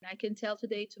I can tell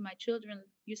today to my children,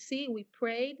 you see, we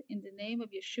prayed in the name of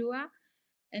Yeshua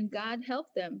and God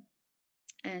helped them.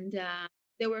 And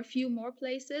there were a few more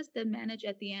places that managed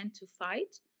at the end to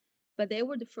fight, but they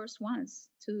were the first ones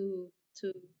to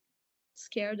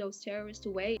scare those terrorists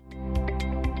away.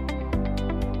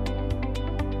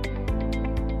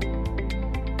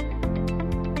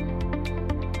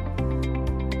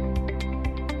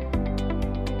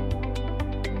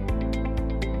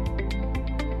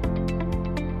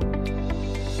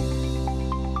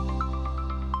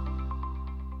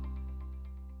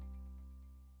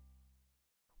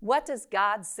 What does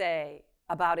God say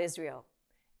about Israel?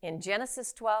 In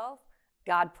Genesis 12,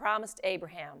 God promised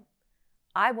Abraham,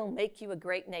 I will make you a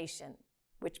great nation,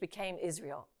 which became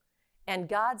Israel. And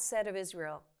God said of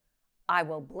Israel, I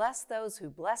will bless those who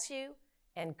bless you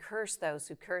and curse those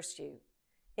who curse you.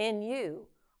 In you,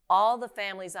 all the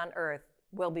families on earth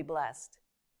will be blessed.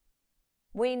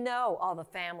 We know all the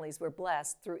families were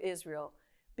blessed through Israel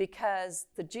because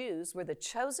the Jews were the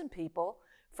chosen people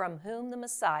from whom the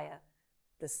Messiah,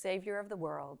 the Savior of the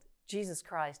world, Jesus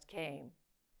Christ, came.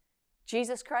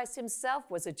 Jesus Christ himself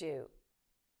was a Jew.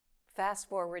 Fast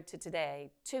forward to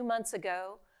today. 2 months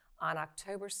ago, on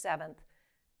October 7th,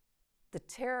 the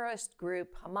terrorist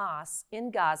group Hamas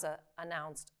in Gaza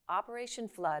announced Operation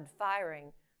Flood,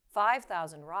 firing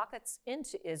 5,000 rockets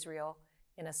into Israel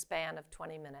in a span of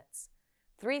 20 minutes.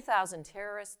 3,000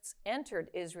 terrorists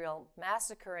entered Israel,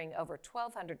 massacring over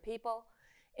 1,200 people,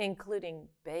 including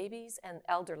babies and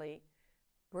elderly,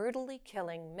 brutally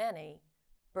killing many,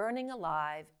 burning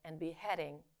alive, and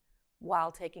beheading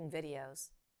while taking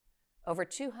videos. Over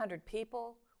 200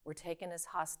 people were taken as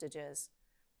hostages.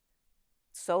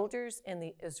 Soldiers in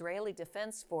the Israeli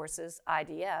Defense Forces,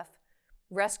 IDF,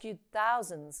 rescued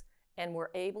thousands and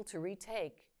were able to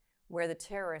retake where the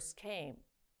terrorists came.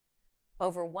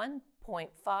 Over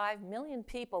 1.5 million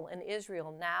people in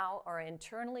Israel now are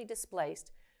internally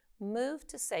displaced, moved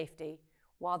to safety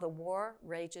while the war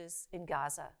rages in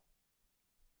Gaza.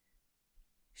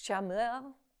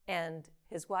 Shamuel and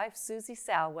his wife, Susie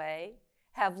Salway,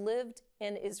 have lived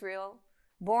in Israel,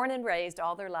 born and raised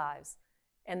all their lives,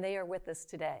 and they are with us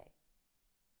today.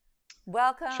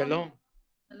 Welcome. Shalom.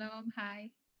 Shalom, hi.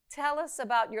 Tell us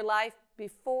about your life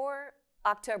before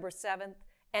October 7th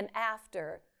and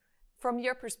after. From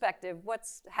your perspective,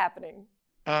 what's happening?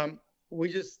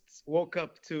 We just woke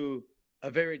up to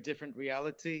a very different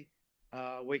reality.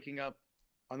 Waking up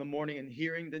on the morning and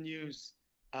hearing the news.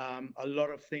 A lot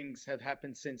of things have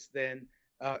happened since then.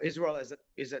 Israel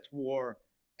is at war,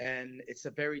 and it's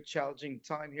a very challenging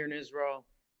time here in Israel.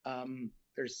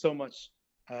 There's so much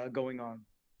going on.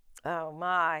 Oh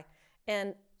my.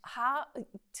 And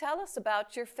tell us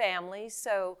about your family.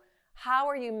 So how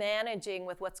are you managing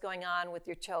with what's going on with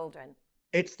your children?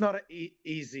 It's not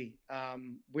easy.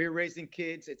 We're raising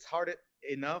kids. It's hard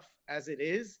enough as it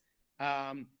is.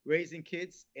 Raising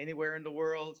kids anywhere in the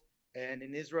world and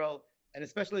in Israel, and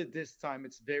especially at this time,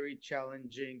 it's very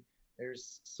challenging.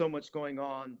 There's so much going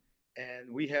on, and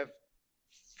we have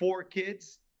 4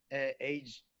 kids.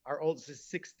 Our oldest is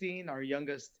 16, our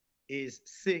youngest is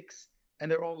 6,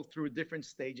 and they're all through different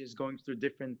stages, going through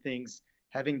different things,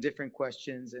 having different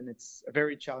questions, and it's a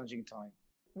very challenging time.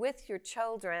 With your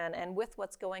children and with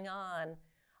what's going on,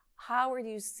 how are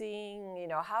you seeing,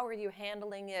 how are you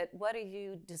handling it? What are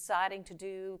you deciding to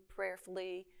do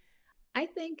prayerfully? I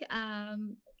think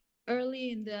early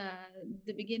in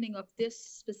the beginning of this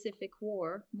specific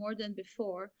war, more than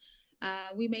before,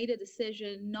 we made a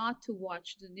decision not to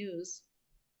watch the news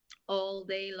all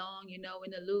day long, in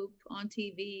a loop on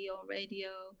TV or radio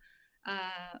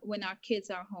when our kids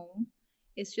are home.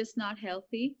 It's just not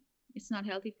healthy. It's not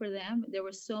healthy for them. There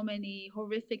were so many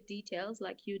horrific details,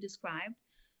 like you described,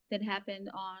 that happened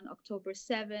on October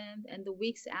 7th and the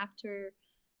weeks after,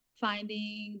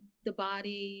 finding the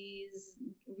bodies,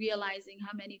 realizing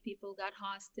how many people got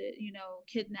hostage,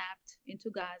 kidnapped into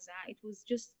Gaza. It was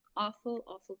just awful,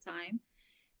 awful time.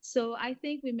 So I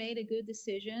think we made a good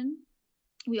decision.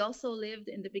 We also lived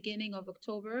in the beginning of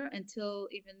October until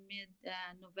even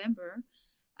mid-November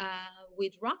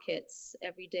with rockets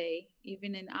every day.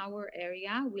 Even in our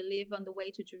area, we live on the way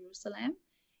to Jerusalem.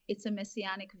 It's a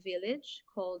messianic village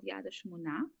called Yad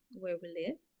Shmona, where we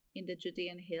live in the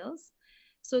Judean hills.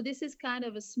 So this is kind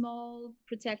of a small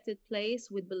protected place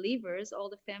with believers. All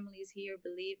the families here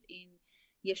believe in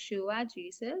Yeshua,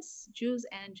 Jesus, Jews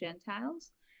and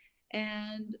Gentiles.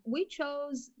 And we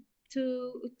chose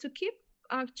to keep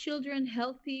our children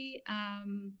healthy,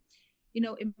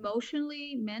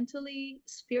 emotionally, mentally,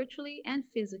 spiritually, and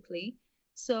physically.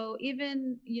 So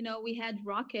even, we had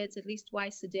rockets at least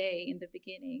twice a day in the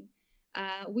beginning.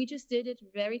 We just did it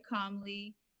very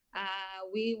calmly.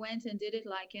 We went and did it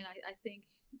like in, I think,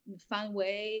 in a fun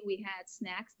way. We had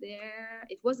snacks there.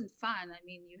 It wasn't fun. I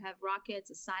mean, you have rockets,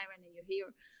 a siren, and you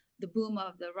hear the boom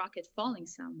of the rocket falling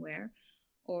somewhere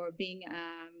or being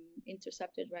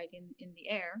intercepted right in the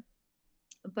air.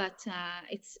 But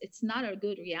it's not a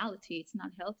good reality. It's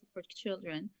not healthy for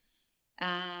children.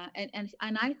 And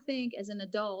I think as an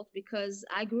adult, because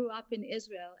I grew up in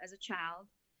Israel as a child,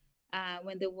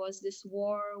 when there was this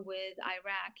war with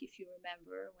Iraq, if you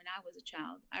remember, when I was a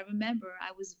child, I remember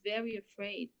I was very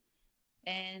afraid.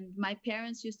 And my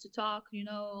parents used to talk,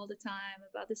 all the time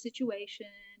about the situation.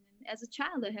 And as a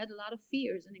child, I had a lot of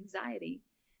fears and anxiety,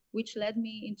 which led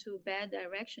me into bad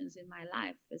directions in my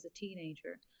life as a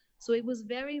teenager. So it was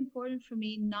very important for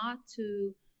me not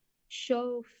to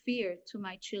show fear to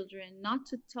my children, not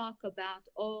to talk about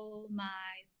all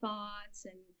my thoughts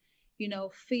and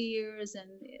fears. And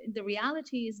the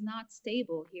reality is not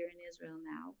stable here in Israel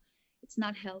now. It's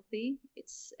not healthy.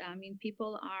 I mean,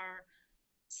 people are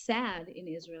sad in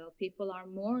Israel. People are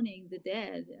mourning the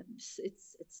dead.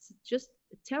 It's just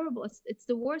terrible. It's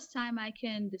the worst time I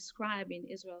can describe in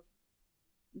Israel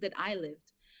that I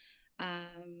lived.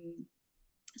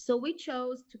 So we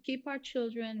chose to keep our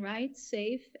children right,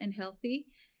 safe and healthy.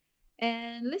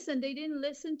 And listen, they didn't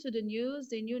listen to the news.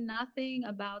 They knew nothing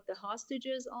about the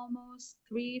hostages almost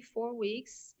 3, 4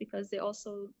 weeks because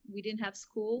we didn't have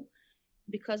school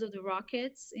because of the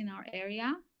rockets in our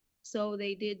area. So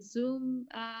they did Zoom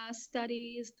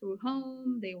studies through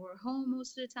home. They were home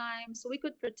most of the time. So we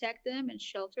could protect them and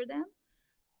shelter them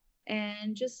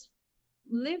and just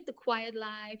live the quiet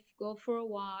life, go for a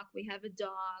walk. We have a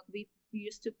dog. We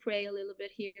used to pray a little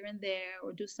bit here and there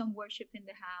or do some worship in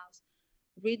the house,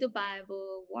 read the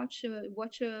Bible, watch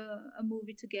a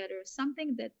movie together,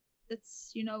 something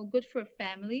that's good for a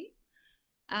family.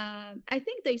 I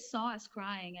think they saw us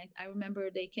crying. I remember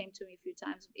they came to me a few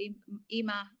times.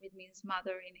 Ima, it means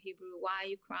mother in Hebrew. Why are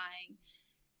you crying?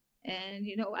 And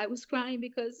I was crying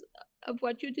because of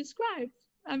what you described.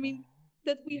 I mean,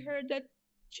 that we heard that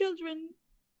children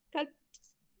got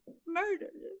murdered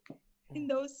in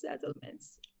those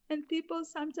settlements, and people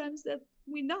sometimes that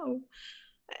we know.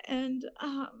 And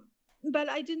but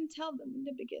I didn't tell them in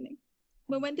the beginning.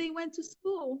 But when they went to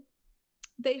school,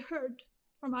 they heard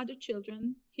from other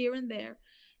children here and there.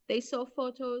 They saw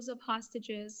photos of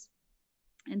hostages,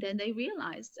 and then they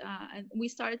realized, and we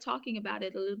started talking about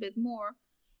it a little bit more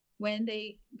when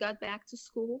they got back to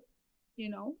school,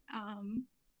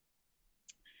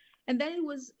 and then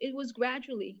it was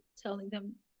gradually telling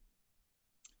them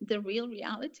the real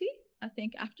reality. I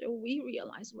think after we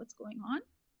realized what's going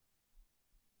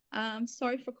on.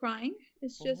 Sorry for crying.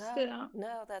 It's just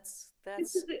no, that's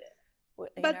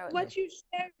what you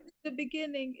shared at the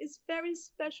beginning is very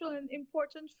special and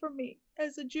important for me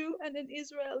as a Jew and an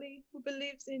Israeli who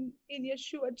believes in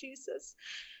Yeshua, Jesus,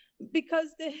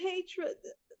 because the hatred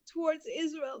towards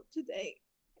Israel today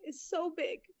is so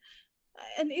big.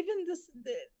 And even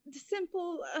the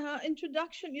simple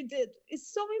introduction you did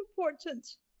is so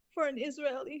important for an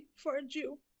Israeli, for a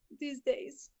Jew these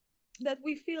days, that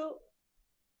we feel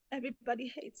everybody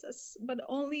hates us, but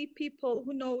only people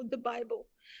who know the Bible,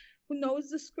 who knows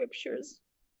the scriptures,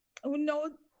 who know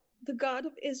the God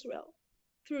of Israel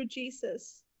through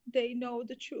Jesus, they know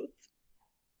the truth.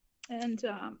 And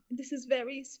this is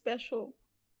very special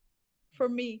for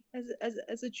me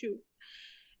as a Jew,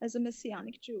 as a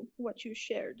Messianic Jew, what you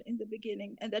shared in the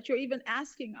beginning, and that you're even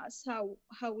asking us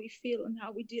how we feel and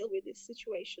how we deal with this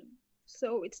situation.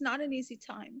 So it's not an easy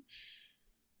time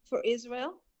for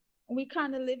Israel. We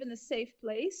kind of live in a safe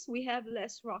place. We have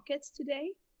less rockets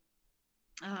today.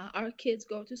 Our kids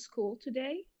go to school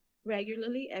today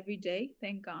regularly every day,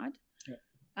 thank God.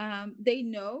 Yeah. They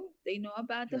know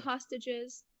about the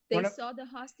hostages. They saw the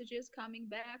hostages coming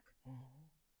back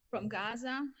from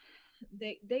Gaza.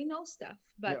 They know stuff,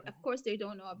 but of course they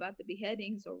don't know about the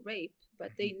beheadings or rape,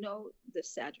 but they know the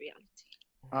sad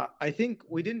reality. I think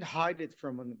we didn't hide it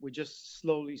from them. We just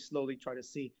slowly try to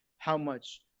see how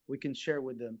much we can share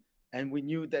with them. And we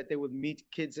knew that they would meet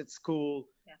kids at school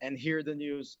and hear the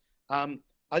news.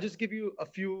 I'll just give you a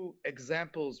few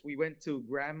examples. We went to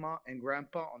grandma and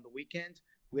grandpa on the weekend.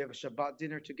 We have a Shabbat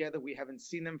dinner together. We haven't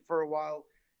seen them for a while.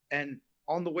 And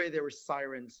on the way, there were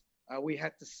sirens. We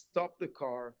had to stop the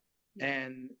car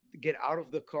and get out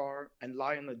of the car and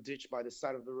lie in a ditch by the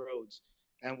side of the roads.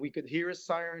 And we could hear a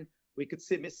siren. We could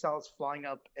see missiles flying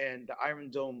up and the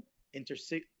Iron Dome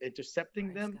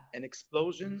intercepting them and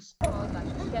explosions.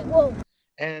 Whoa.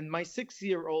 And my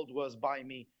 6-year-old was by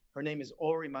me. Her name is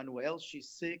Ori Manuel. She's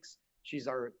 6. She's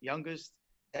our youngest.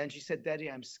 And she said, "Daddy,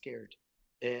 I'm scared."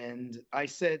 And I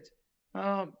said,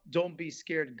 "Don't be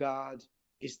scared. God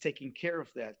is taking care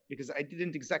of that, because I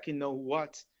didn't exactly know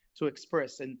what to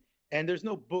express. And there's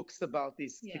no books about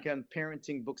these Yeah. kind of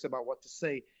parenting books about what to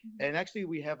say. Mhm. And actually,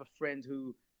 we have a friend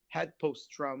who had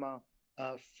post trauma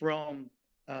from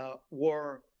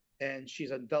war, and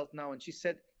she's an adult now, and she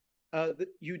said,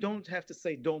 you don't have to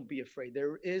say don't be afraid.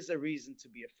 There is a reason to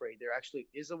be afraid. There actually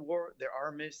is a war. There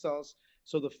are missiles.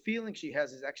 So the feeling she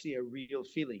has is actually a real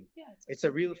feeling. Yeah, It's a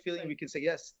okay to real be feeling. We afraid. can say,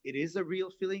 yes, it is a real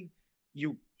feeling.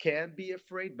 You can be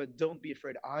afraid, but don't be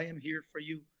afraid. I am here for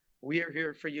you. We are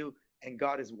here for you, and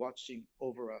God is watching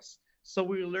over us. So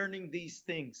we're learning these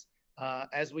things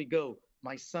as we go.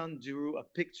 My son drew a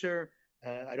picture.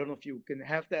 I don't know if you can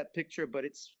have that picture, but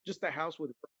it's just a house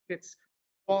with rockets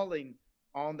falling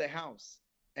on the house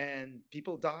and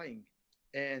people dying.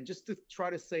 And just to try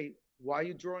to say, why are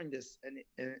you drawing this?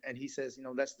 And he says,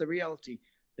 that's the reality.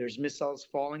 There's missiles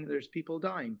falling, there's people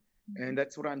dying. And Mhm.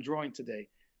 that's what I'm drawing today.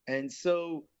 And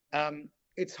so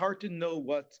it's hard to know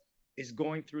what is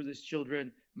going through these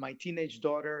children. My teenage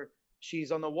daughter,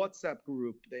 she's on a WhatsApp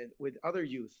group with other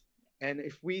youth. And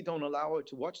if we don't allow her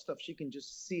to watch stuff, she can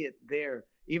just see it there.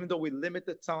 Even though we limit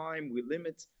the time, we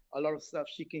limit a lot of stuff,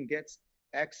 she can get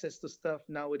access to stuff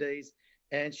nowadays.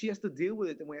 And she has to deal with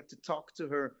it. And we have to talk to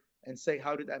her and say,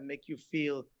 how did that make you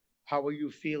feel? How are you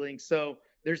feeling? So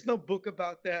there's no book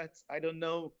about that. I don't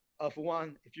know of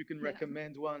one, if you can Yeah.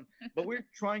 recommend one, but we're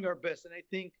trying our best. And I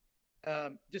think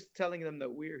just telling them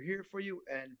that we're here for you.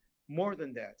 And more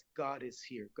than that, God is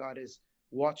here. God is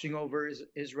watching over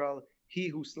Israel. He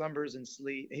who slumbers and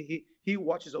sleep, he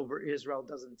watches over Israel,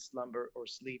 doesn't slumber or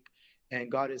sleep. And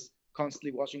God is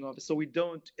constantly watching over. So we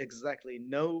don't exactly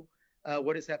know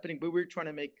what is happening, but we're trying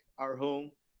to make our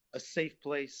home a safe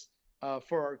place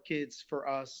for our kids, for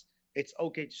us. It's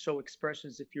okay to show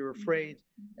expressions if you're Mhm. afraid.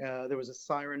 Mhm. There was a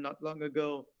siren not long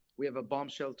ago. We have a bomb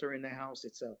shelter in the house.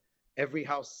 It's a Every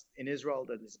house in Israel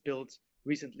that is built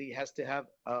recently has to have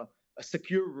a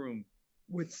secure room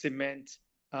with cement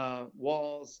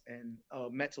walls and a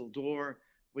metal door.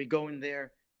 We go in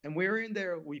there, and we're in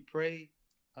there. We pray.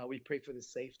 We pray for the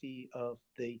safety of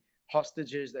the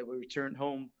hostages that we return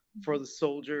home, for Mhm. the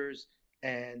soldiers,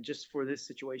 and just for this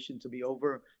situation to be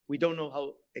over. We don't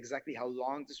know exactly how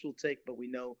long this will take, but we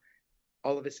know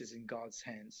all of this is in God's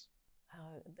hands.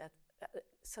 That,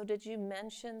 so did you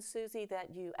mention, Susie,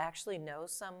 that you actually know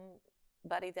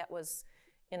somebody that was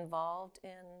involved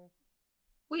in?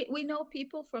 We know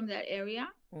people from that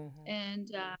area, Mm-hmm,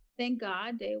 and thank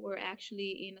God they were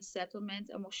actually in a settlement,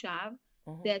 a moshav,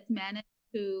 mm-hmm. that managed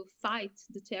to fight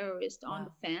the terrorists on the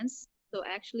Wow. fence. So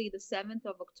actually, the 7th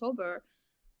of October,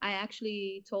 I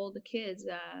actually told the kids,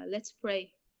 let's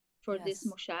pray for this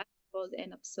Yes. moshav called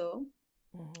Enapso.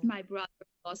 Mm-hmm. My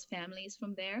brother-in-law's family is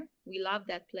from there. We love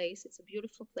that place. It's a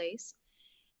beautiful place.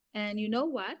 And you know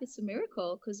what? It's a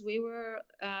miracle because we were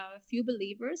a few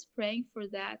believers praying for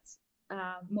that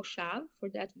moshav, for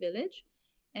that village.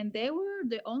 And they were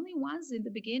the only ones in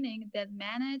the beginning that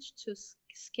managed to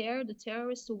scare the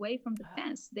terrorists away from the Oh,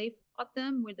 fence. They fought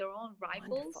them with their own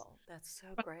rifles. wonderful. That's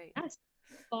so From, great. yes,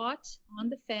 fought on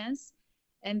the fence.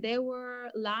 And they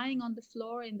were lying on the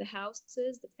floor in the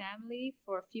houses, the family,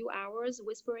 for a few hours,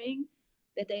 whispering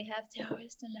that they have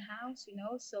terrorists in the house,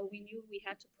 So we knew we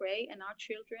had to pray, and our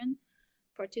children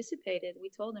participated. We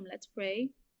told them, let's pray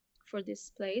for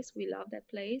this place. We love that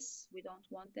place. We don't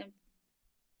want them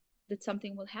that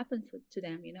something will happen to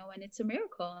them, and it's a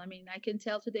miracle. I mean, I can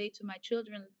tell today to my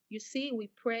children, you see, we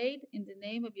prayed in the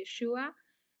name of Yeshua,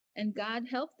 and God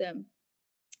helped them.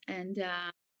 And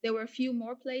there were a few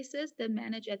more places that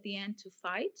managed at the end to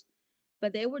fight,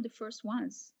 but they were the first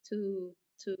ones to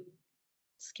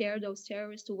scare those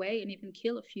terrorists away and even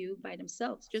kill a few by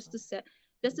themselves, just Awesome.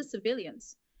 just the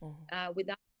civilians, Mm-hmm.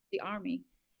 without the army.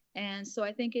 And so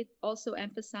I think it also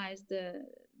emphasized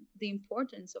the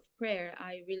importance of prayer.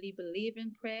 I really believe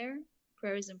in prayer.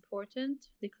 Prayer is important,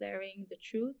 declaring the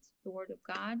truth, the word of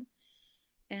God,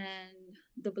 and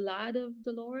the blood of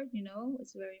the Lord,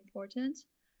 is very important.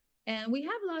 And we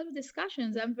have a lot of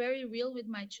discussions. I'm very real with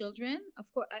my children. Of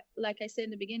course, like I said in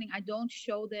the beginning, I don't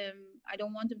show them, I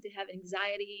don't want them to have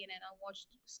anxiety and I don't watch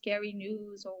scary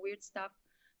news or weird stuff.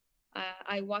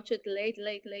 I watch it late,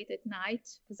 late, late at night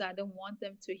because I don't want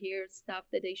them to hear stuff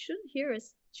that they shouldn't hear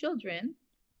as children,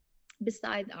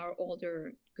 beside our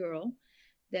older girl,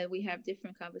 that we have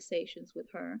different conversations with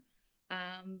her.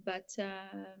 But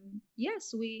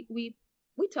yes,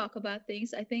 we talk about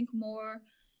things. I think more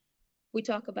we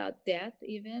talk about death,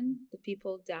 even the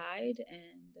people died,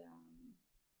 and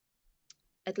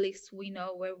at least we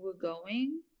know where we're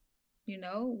going.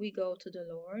 We go to the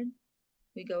Lord,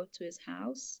 we go to his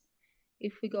house,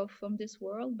 if we go from this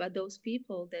world, but those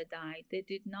people that died, they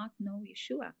did not know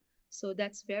Yeshua. So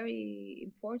that's very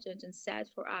important and sad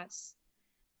for us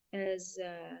as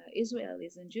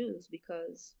Israelis and Jews,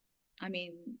 because I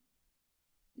mean,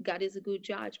 God is a good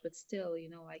judge, but still,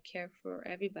 I care for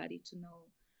everybody to know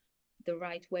the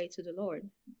right way to the Lord.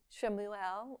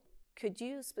 Shemuel, could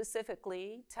you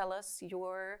specifically tell us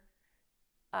your,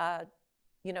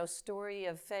 story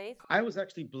of faith? I was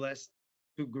actually blessed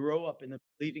to grow up in a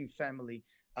believing family.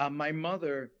 My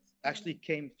mother actually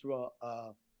came through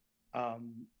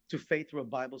to faith through a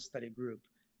Bible study group,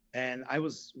 and I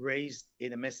was raised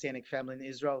in a Messianic family in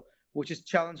Israel, which is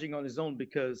challenging on its own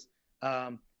because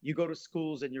you go to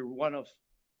schools and you're one of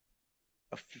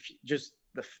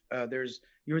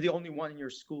you're the only one in your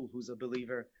school who's a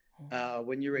believer.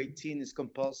 When you're 18, it's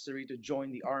compulsory to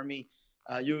join the army.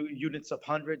 You're units of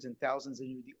hundreds and thousands, and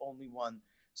you're the only one.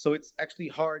 So it's actually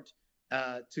hard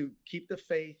to keep the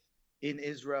faith in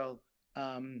Israel.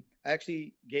 I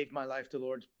actually gave my life to the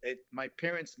Lord. My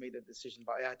parents made the decision,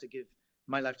 but I had to give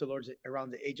my life to the Lord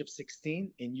around the age of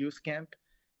 16 in youth camp.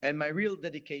 And my real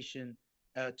dedication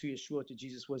to Yeshua, to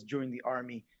Jesus, was during the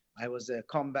army. I was a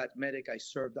combat medic. I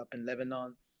served up in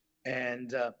Lebanon, and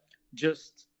there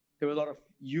were a lot of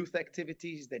youth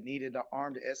activities that needed an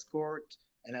armed escort,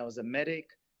 and I was a medic.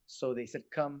 So they said,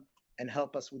 come and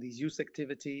help us with these youth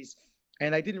activities.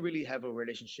 And I didn't really have a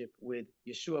relationship with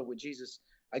Yeshua, with Jesus.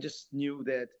 I just knew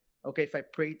that, okay, if I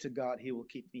prayed to God, he will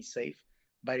keep me safe.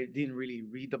 But I didn't really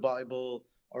read the Bible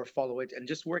or follow it. And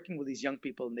just working with these young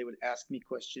people, and they would ask me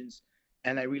questions.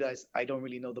 And I realized I don't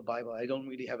really know the Bible. I don't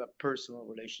really have a personal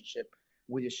relationship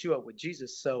with Yeshua, with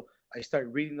Jesus. So I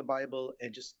started reading the Bible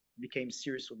and just became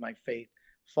serious with my faith,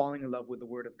 falling in love with the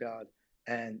Word of God,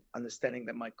 and understanding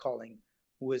that my calling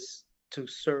was to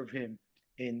serve him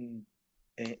in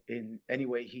any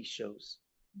way he shows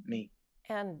me.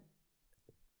 And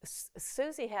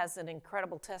Susie has an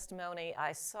incredible testimony.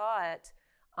 I saw it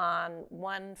on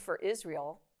One for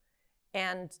Israel,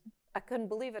 and I couldn't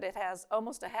believe it. It has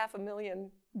almost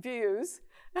 500,000 views.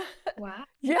 Wow.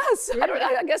 Yes. Really?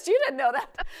 I guess you didn't know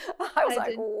that. I was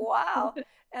like, didn't. wow.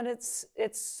 And it's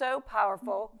so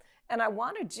powerful. And I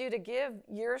wanted you to give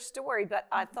your story, but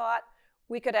I thought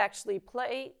we could actually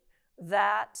play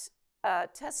that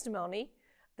testimony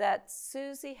that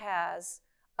Susie has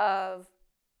of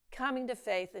coming to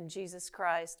faith in Jesus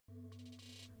Christ.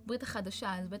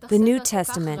 The New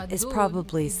Testament is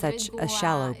probably such a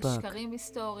shallow book.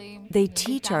 They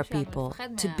teach our people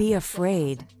to be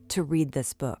afraid to read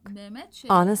this book.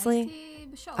 Honestly,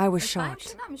 I was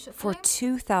shocked. For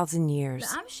 2,000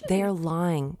 years, they are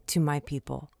lying to my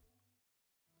people.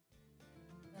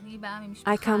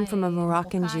 I come from a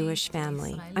Moroccan Jewish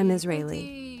family. I'm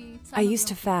Israeli. I used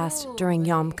to fast during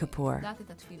Yom Kippur.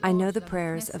 I know the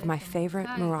prayers of my favorite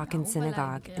Moroccan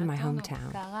synagogue in my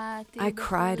hometown. I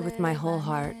cried with my whole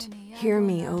heart, "Hear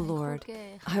me, O Lord.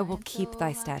 I will keep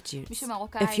thy statutes."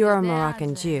 If you're a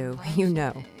Moroccan Jew, you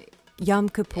know. Yom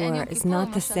Kippur is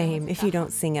not the same if you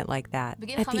don't sing it like that.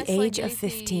 At the age of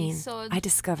 15, I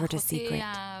discovered a secret.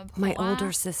 My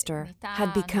older sister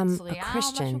had become a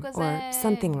Christian or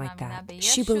something like that.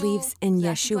 She believes in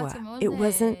Yeshua. It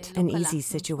wasn't an easy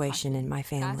situation in my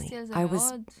family. I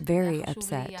was very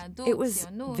upset. It was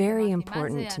very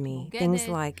important to me, things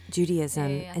like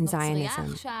Judaism and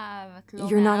Zionism.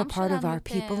 You're not a part of our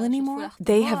people anymore?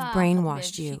 They have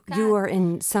brainwashed you. You are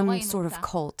in some sort of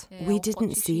cult. We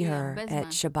didn't see her at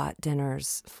Shabbat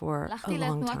dinners for a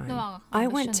long time. I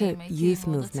went to youth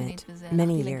movement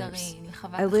many years.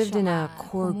 I lived in a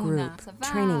core group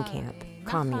training camp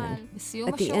commune.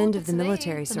 At the end of the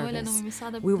military service,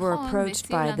 we were approached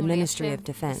by the Ministry of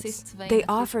Defense. They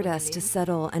offered us to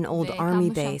settle an old army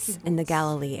base in the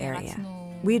Galilee area.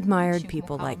 We admired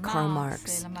people like Karl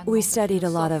Marx. We studied a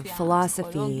lot of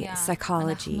philosophy,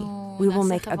 psychology. We will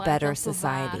make a better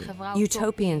society,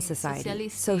 utopian society,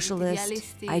 socialist,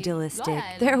 idealistic.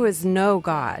 There was no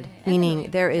God, meaning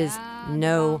there is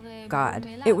no God.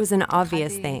 It was an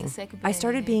obvious thing. I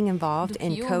started being involved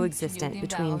in coexistence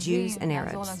between Jews and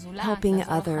Arabs, helping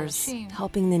others,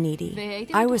 helping the needy.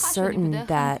 I was certain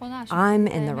that I'm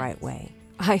in the right way.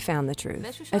 I found the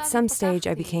truth. At some stage,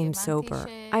 I became sober.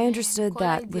 I understood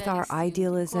that with our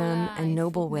idealism and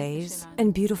noble ways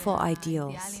and beautiful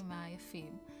ideals,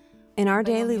 in our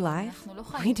daily life,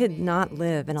 we did not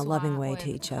live in a loving way to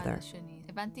each other.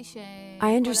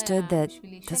 I understood that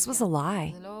this was a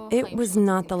lie. It was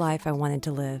not the life I wanted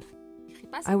to live.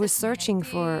 I was searching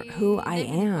for who I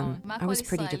am. I was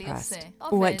pretty depressed.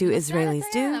 What do Israelis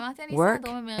do? Work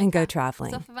and go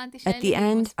traveling. At the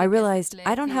end, I realized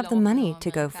I don't have the money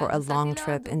to go for a long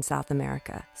trip in South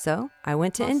America. So I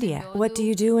went to India. What do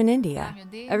you do in India?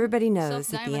 Everybody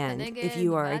knows at the end, if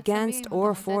you are against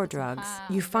or for drugs,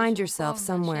 you find yourself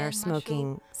somewhere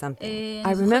smoking something.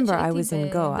 I remember I was in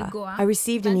Goa. I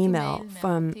received an email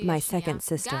from my second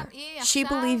sister. She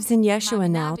believes in Yeshua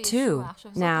now too.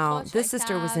 Now, this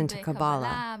sister was into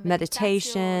Kabbalah,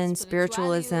 meditation,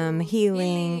 spiritualism,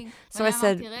 healing. So I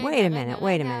said, wait a minute,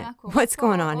 what's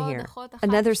going on here?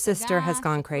 Another sister has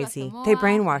gone crazy. They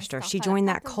brainwashed her. She joined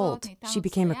that cult. She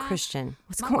became a Christian.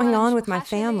 What's going on with my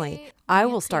family? I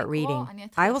will start reading.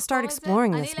 I will start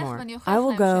exploring this more. I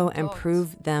will go and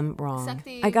prove them wrong.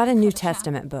 I got a New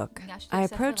Testament book. I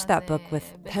approached that book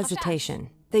with hesitation.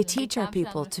 They teach our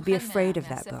people to be afraid of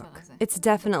that book. It's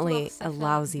definitely a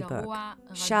lousy book.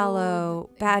 Shallow,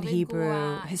 bad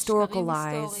Hebrew, historical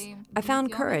lies. I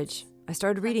found courage. I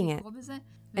started reading it.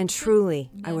 And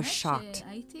truly, I was shocked.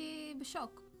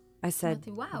 I said,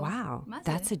 wow,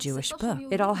 that's a Jewish book.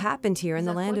 It all happened here in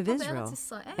the land of Israel.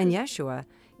 And Yeshua,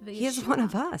 he is one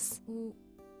of us.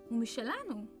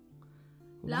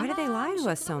 Why do they lie to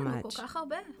us so much?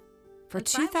 For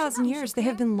 2,000 years, they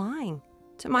have been lying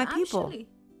to my people.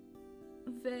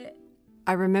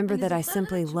 I remember that I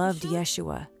simply loved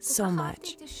Yeshua so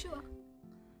much.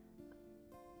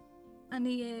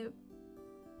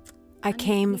 I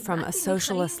came from a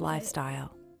socialist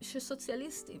lifestyle.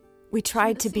 We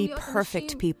tried to be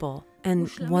perfect people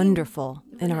and wonderful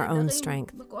in our own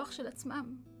strength.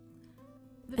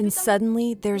 And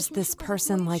suddenly there's this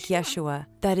person like Yeshua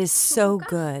that is so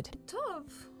good.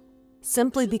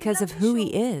 Simply because of who he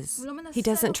is. He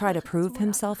doesn't try to prove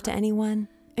himself to anyone.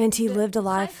 And he lived a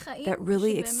life that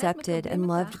really accepted and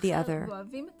loved the other,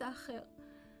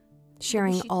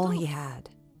 sharing all he had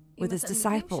with his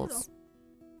disciples.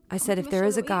 I said, if there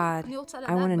is a God,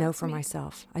 I want to know for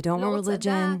myself. I don't want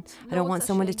religion. I don't want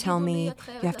someone to tell me,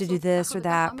 you have to do this or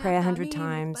that, pray 100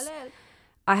 times.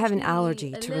 I have an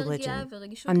allergy to religion.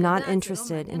 I'm not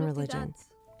interested in religion.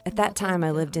 At that time,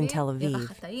 I lived in Tel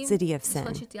Aviv, city of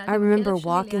sin. I remember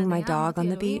walking my dog on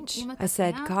the beach. I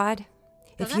said, God,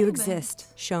 if you exist,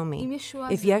 show me.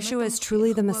 If Yeshua is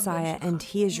truly the Messiah and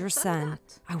he is your son,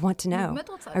 I want to know.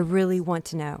 I really want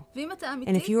to know.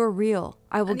 And if you are real,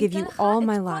 I will give you all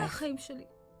my life.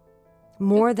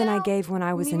 More than I gave when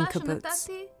I was in kibbutz.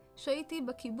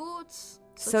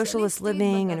 Socialist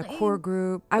living in a core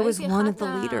group. I was one of the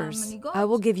leaders. I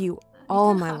will give you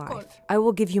all my life. I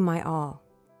will give you my all.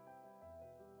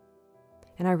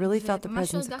 And I really felt the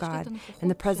presence of God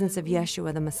and the presence of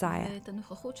Yeshua, the Messiah.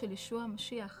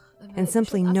 And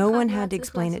simply no one had to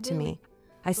explain it to me.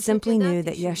 I simply knew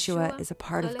that Yeshua is a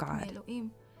part of God.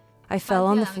 I fell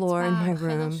on the floor in my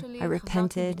room. I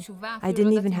repented. I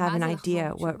didn't even have an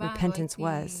idea what repentance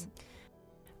was.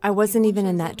 I wasn't even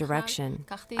in that direction.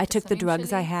 I took the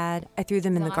drugs I had. I threw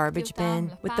them in the garbage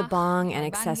bin with the bong and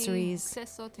accessories.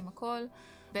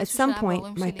 At some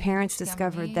point, my parents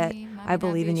discovered that I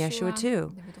believe in Yeshua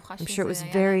too. I'm sure it was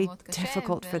very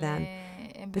difficult for them,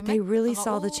 but they really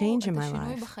saw the change in my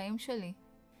life.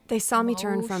 They saw me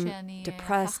turn from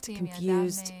depressed,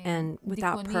 confused, and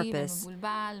without purpose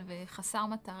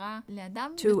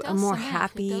to a more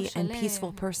happy and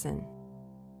peaceful person.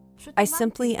 I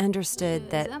simply understood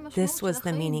that this was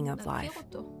the meaning of life,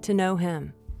 to know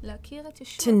him,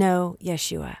 to know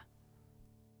Yeshua.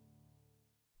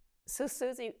 So,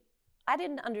 Susie, I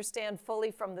didn't understand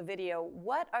fully from the video,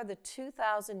 what are the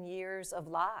 2,000 years of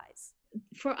lies?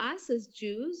 For us as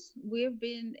Jews, we've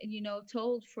been,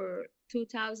 told for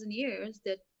 2,000 years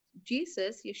that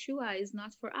Jesus, Yeshua, is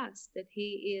not for us, that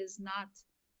he is not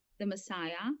the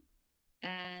Messiah,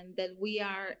 and that we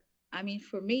are,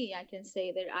 for me, I can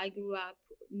say that I grew up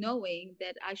knowing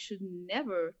that I should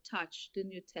never touch the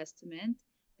New Testament,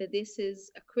 that this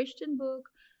is a Christian book.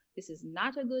 This is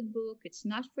not a good book. It's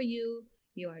not for you.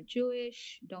 You are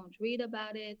Jewish. Don't read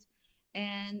about it.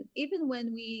 And even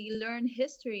when we learn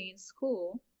history in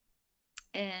school,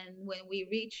 and when we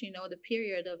reach, the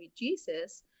period of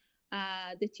Jesus,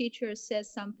 the teacher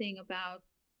says something about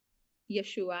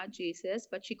Yeshua, Jesus,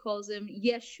 but she calls him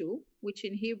Yeshu, which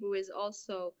in Hebrew is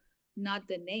also not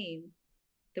the name,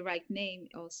 the right name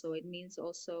also. It means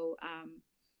also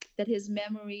that his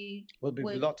memory will be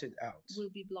blotted out. Will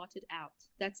be blotted out.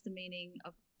 That's the meaning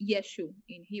of Yeshu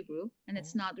in Hebrew, and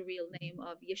it's not the real name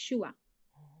of Yeshua.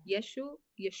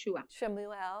 Yeshua.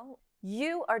 Shemuel,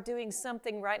 you are doing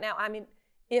something right now.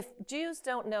 If Jews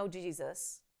don't know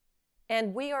Jesus,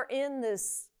 and we are in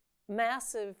this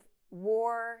massive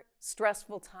war,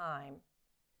 stressful time,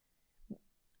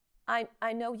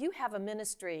 I know you have a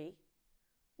ministry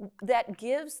that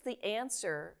gives the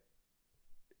answer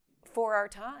for our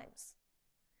times.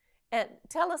 And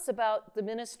tell us about the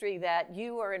ministry that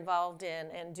you are involved in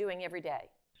and doing every day.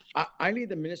 I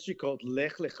lead a ministry called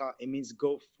Lech Lecha. It means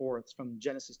go forth, from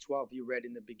Genesis 12 you read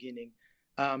in the beginning.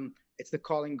 It's the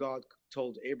calling God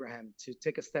told Abraham to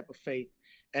take a step of faith.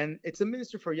 And it's a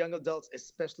ministry for young adults,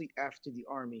 especially after the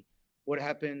army. What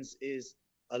happens is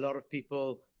a lot of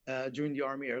people during the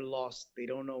army are lost. They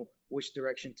don't know which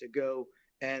direction to go.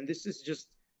 And this is just,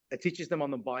 it teaches them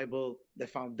on the Bible, the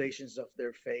foundations of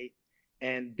their faith,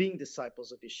 and being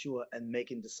disciples of Yeshua and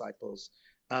making disciples.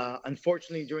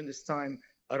 Unfortunately, during this time,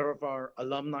 a lot of our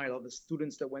alumni, all the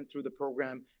students that went through the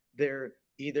program, they're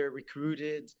either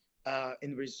recruited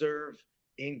in reserve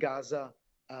in Gaza.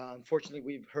 Unfortunately,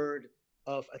 we've heard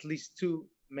of at least 2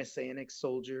 Messianic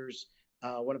soldiers.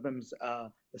 One of them is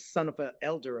the son of an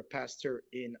elder, a pastor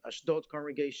in Ashdod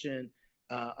congregation,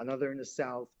 another in the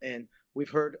south. And we've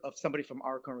heard of somebody from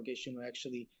our congregation who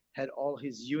actually had all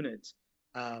his unit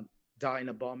die in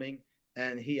a bombing,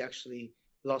 and he actually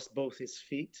lost both his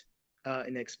feet in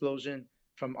an explosion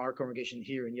from our congregation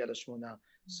here in Yad HaShmona.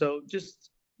 So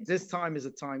just this time is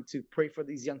a time to pray for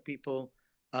these young people.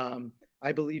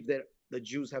 I believe that the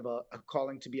Jews have a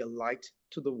calling to be a light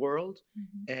to the world.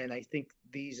 And I think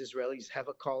these Israelis have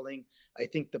a calling. I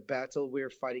think the battle we're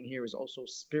fighting here is also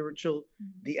spiritual.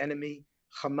 The enemy,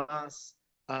 Hamas,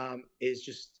 is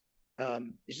just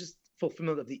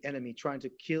fulfillment of the enemy, trying to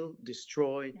kill,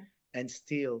 destroy, and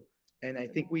steal. And I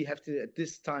think we have to, at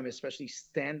this time, especially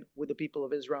stand with the people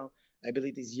of Israel. I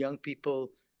believe these young people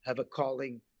have a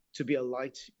calling to be a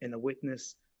light and a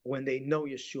witness when they know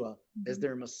Yeshua as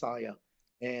their Messiah.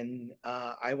 And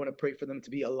I want to pray for them to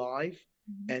be alive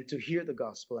and to hear the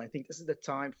gospel. I think this is the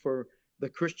time for the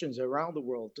Christians around the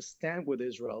world to stand with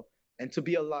Israel and to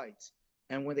be a light.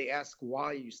 And when they ask, why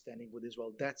are you standing with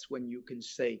Israel? That's when you can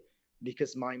say,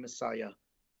 because my Messiah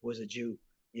was a Jew.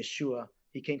 Yeshua,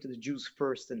 he came to the Jews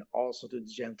first and also to the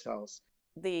Gentiles.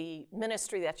 The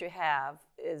ministry that you have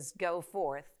is go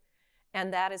forth.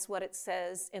 And that is what it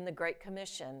says in the Great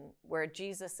Commission, where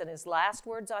Jesus, in his last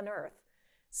words on earth,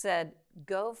 said,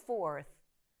 go forth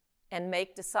and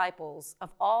make disciples of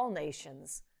all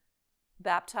nations,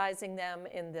 baptizing them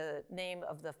in the name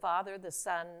of the Father, the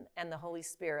Son, and the Holy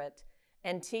Spirit,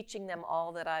 and teaching them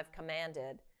all that I've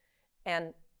commanded.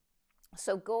 And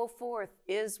so go forth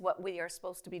is what we are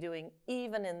supposed to be doing,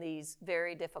 even in these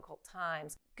very difficult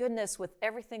times. Goodness, with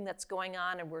everything that's going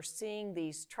on, and we're seeing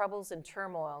these troubles and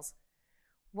turmoils,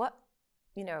 what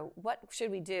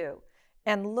should we do?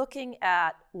 And looking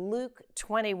at Luke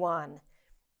 21,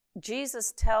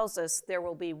 Jesus tells us there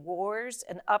will be wars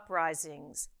and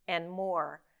uprisings and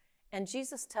more. And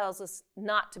Jesus tells us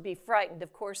not to be frightened.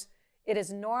 Of course, it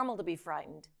is normal to be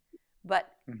frightened,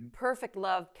 but perfect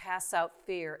love casts out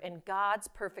fear, and God's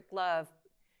perfect love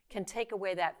can take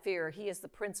away that fear. He is the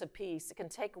Prince of Peace. It can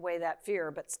take away that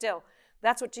fear, but still,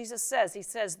 that's what Jesus says. He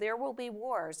says there will be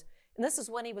wars, and this is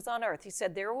when he was on earth. He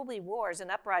said there will be wars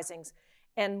and uprisings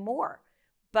and more,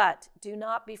 but do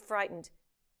not be frightened.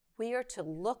 We are to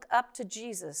look up to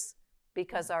Jesus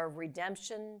because our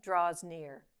redemption draws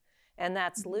near, and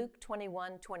that's Luke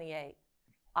 21:28.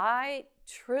 I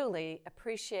truly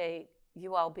appreciate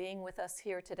you all being with us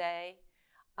here today.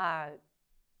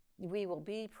 We will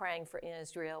be praying for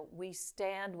Israel. We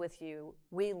stand with you.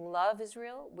 We love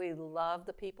Israel. We love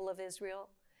the people of Israel.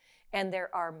 And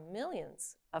there are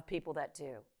millions of people that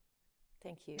do.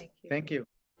 Thank you. Thank you.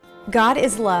 God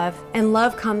is love, and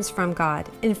love comes from God.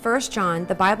 In 1 John,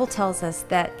 the Bible tells us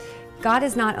that God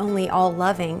is not only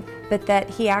all-loving, but that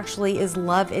he actually is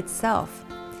love itself.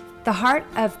 The heart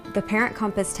of the Parent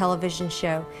Compass television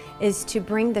show is to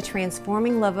bring the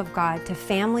transforming love of God to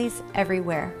families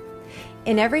everywhere.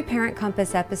 In every Parent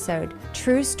Compass episode,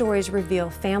 true stories reveal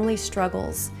family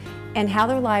struggles and how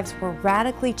their lives were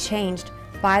radically changed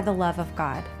by the love of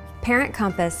God. Parent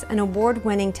Compass, an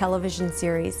award-winning television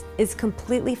series, is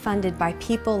completely funded by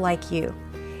people like you.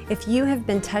 If you have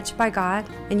been touched by God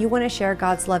and you want to share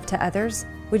God's love to others,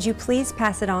 would you please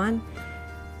pass it on?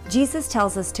 Jesus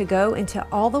tells us to go into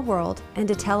all the world and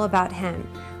to tell about him.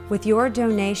 With your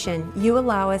donation, you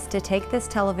allow us to take this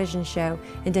television show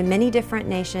into many different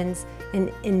nations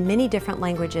and in many different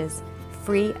languages,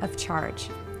 free of charge.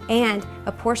 And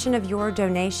a portion of your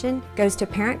donation goes to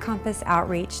Parent Compass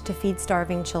Outreach to feed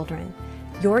starving children.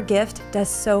 Your gift does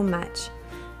so much.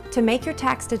 To make your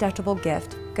tax-deductible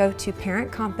gift, go to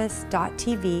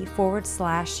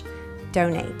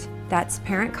parentcompass.tv/donate. That's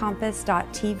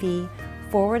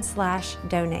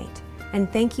parentcompass.tv/donate.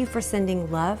 And thank you for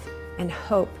sending love and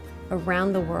hope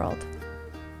around the world.